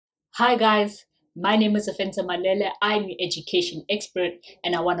Hi guys, my name is Afenza Malele. I'm your education expert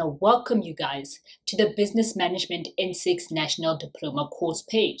and I want to welcome you guys to the Business Management N6 National Diploma course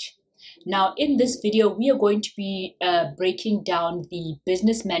page. Now in this video, we are going to be breaking down the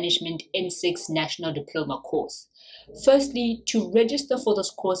Business Management N6 National Diploma course. Firstly, to register for this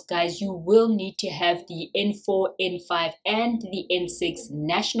course, guys, you will need to have the N4, N5 and the N6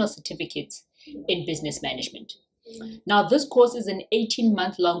 national certificates in business management. Now, this course is an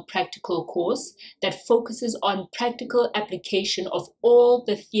 18-month-long practical course that focuses on practical application of all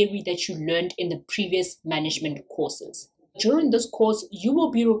the theory that you learned in the previous management courses. During this course, you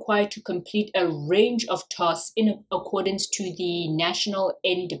will be required to complete a range of tasks in accordance to the National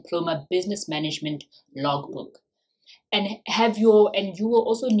N Diploma Business Management logbook. And you will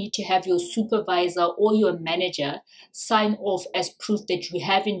also need to have your supervisor or your manager sign off as proof that you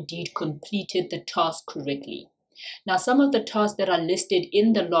have indeed completed the task correctly. Now, some of the tasks that are listed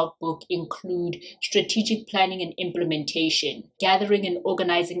in the logbook include strategic planning and implementation, gathering and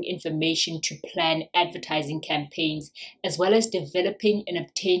organizing information to plan advertising campaigns, as well as developing and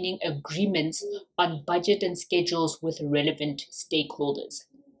obtaining agreements on budget and schedules with relevant stakeholders.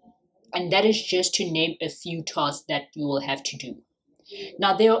 And that is just to name a few tasks that you will have to do.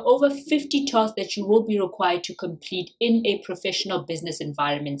 Now, there are over 50 tasks that you will be required to complete in a professional business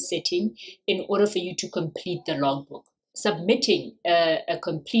environment setting in order for you to complete the logbook. Submitting a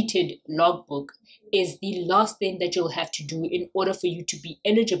completed logbook is the last thing that you'll have to do in order for you to be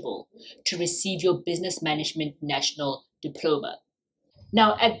eligible to receive your Business Management National Diploma.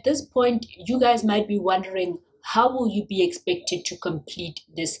 Now, at this point, you guys might be wondering, how will you be expected to complete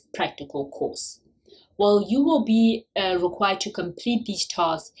this practical course? Well, you will be required to complete these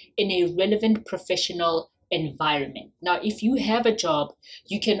tasks in a relevant professional environment. Now, if you have a job,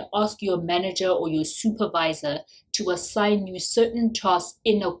 you can ask your manager or your supervisor to assign you certain tasks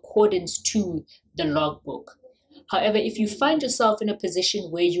in accordance to the logbook. However, if you find yourself in a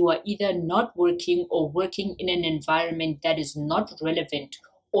position where you are either not working or working in an environment that is not relevant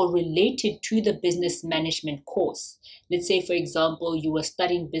or related to the business management course. Let's say, for example, you are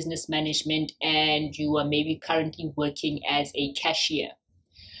studying business management and you are maybe currently working as a cashier.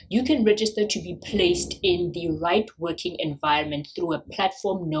 You can register to be placed in the right working environment through a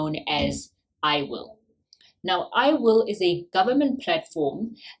platform known as iWill. Now, iWill is a government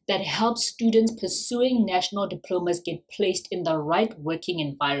platform that helps students pursuing national diplomas get placed in the right working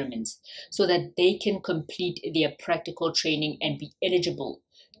environments so that they can complete their practical training and be eligible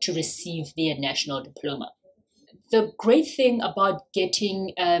to receive their national diploma. The great thing about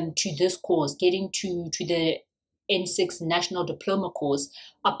getting to this course, getting to the N6 National Diploma course,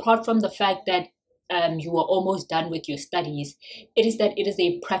 apart from the fact that you are almost done with your studies, it is that it is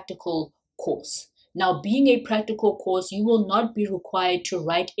a practical course. Now, being a practical course, you will not be required to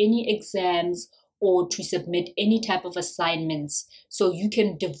write any exams or to submit any type of assignments. So you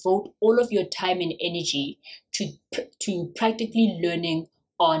can devote all of your time and energy to practically learning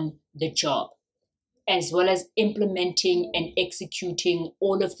on the job, as well as implementing and executing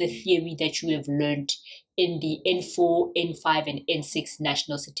all of the theory that you have learned in the N4, N5, and N6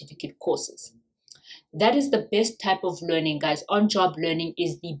 national certificate courses. That is the best type of learning, guys. On-job learning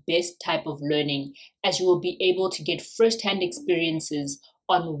is the best type of learning, as you will be able to get first-hand experiences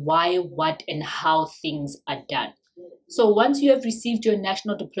on why, what, and how things are done. So once you have received your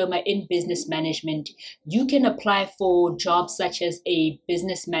national diploma in business management, you can apply for jobs such as a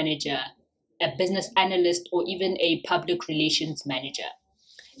business manager, a business analyst, or even a public relations manager.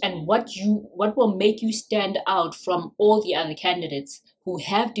 And what will make you stand out from all the other candidates who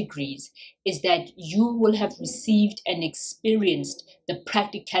have degrees is that you will have received and experienced the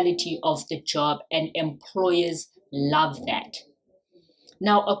practicality of the job, and employers love that.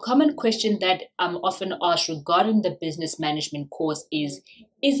 Now, a common question that I'm often asked regarding the business management course is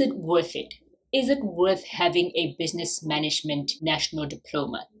it worth it? Is it worth having a business management national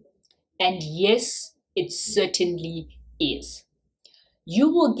diploma? And yes, it certainly is. You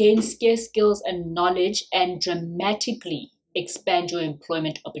will gain scarce skills and knowledge and dramatically expand your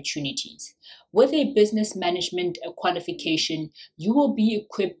employment opportunities. With a business management qualification, you will be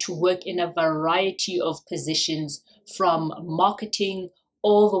equipped to work in a variety of positions, from marketing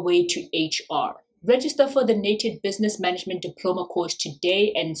all the way to HR. Register for the Native Business Management Diploma course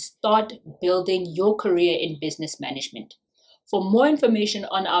today and start building your career in business management. For more information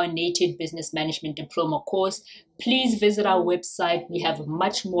on our Native Business Management Diploma course, please visit our website. We have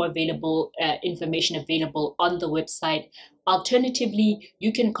much more information available on the website. Alternatively,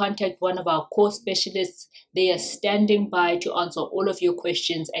 you can contact one of our course specialists. They are standing by to answer all of your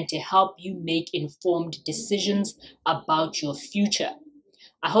questions and to help you make informed decisions about your future.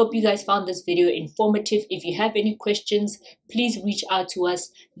 I hope you guys found this video informative. If you have any questions, please reach out to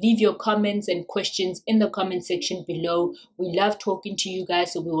us. Leave your comments and questions in the comment section below. We love talking to you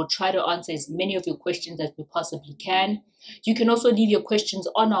guys, so we will try to answer as many of your questions as we possibly can. You can also leave your questions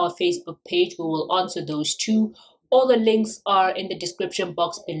on our Facebook page. We will answer those too. All the links are in the description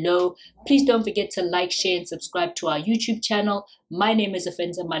box below. Please don't forget to like, share, and subscribe to our YouTube channel. My name is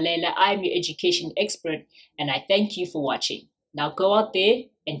Afenza Malela. I'm your education expert, and I thank you for watching. Now go out there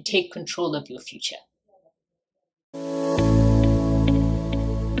and take control of your future.